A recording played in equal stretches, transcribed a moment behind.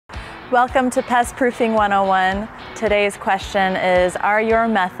Welcome to Pest-Proofing 101. Today's question is, are your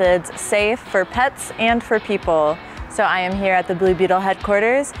methods safe for pets and for people? So I am here at the Blue Beetle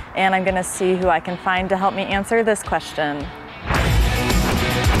headquarters, and I'm going to see who I can find to help me answer this question.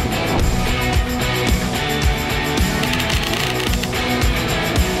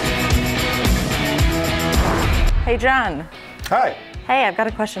 Hey, John. Hi. Hey, I've got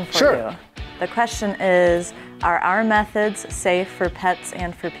a question for Sure. you. The question is, are our methods safe for pets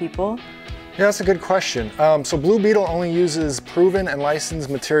and for people? Yeah, that's a good question. So Blue Beetle only uses proven and licensed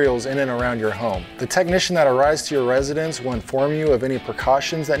materials in and around your home. The technician that arrives to your residence will inform you of any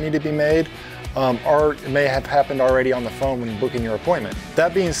precautions that need to be made, or it may have happened already on the phone when booking your appointment.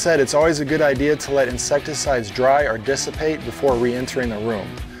 That being said, it's always a good idea to let insecticides dry or dissipate before re-entering the room.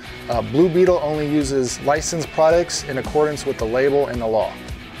 Blue Beetle only uses licensed products in accordance with the label and the law.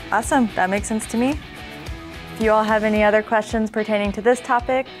 Awesome, that makes sense to me. If you all have any other questions pertaining to this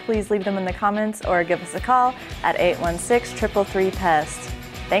topic, please leave them in the comments or give us a call at 816-333-PEST.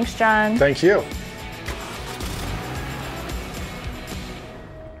 Thanks, John. Thank you.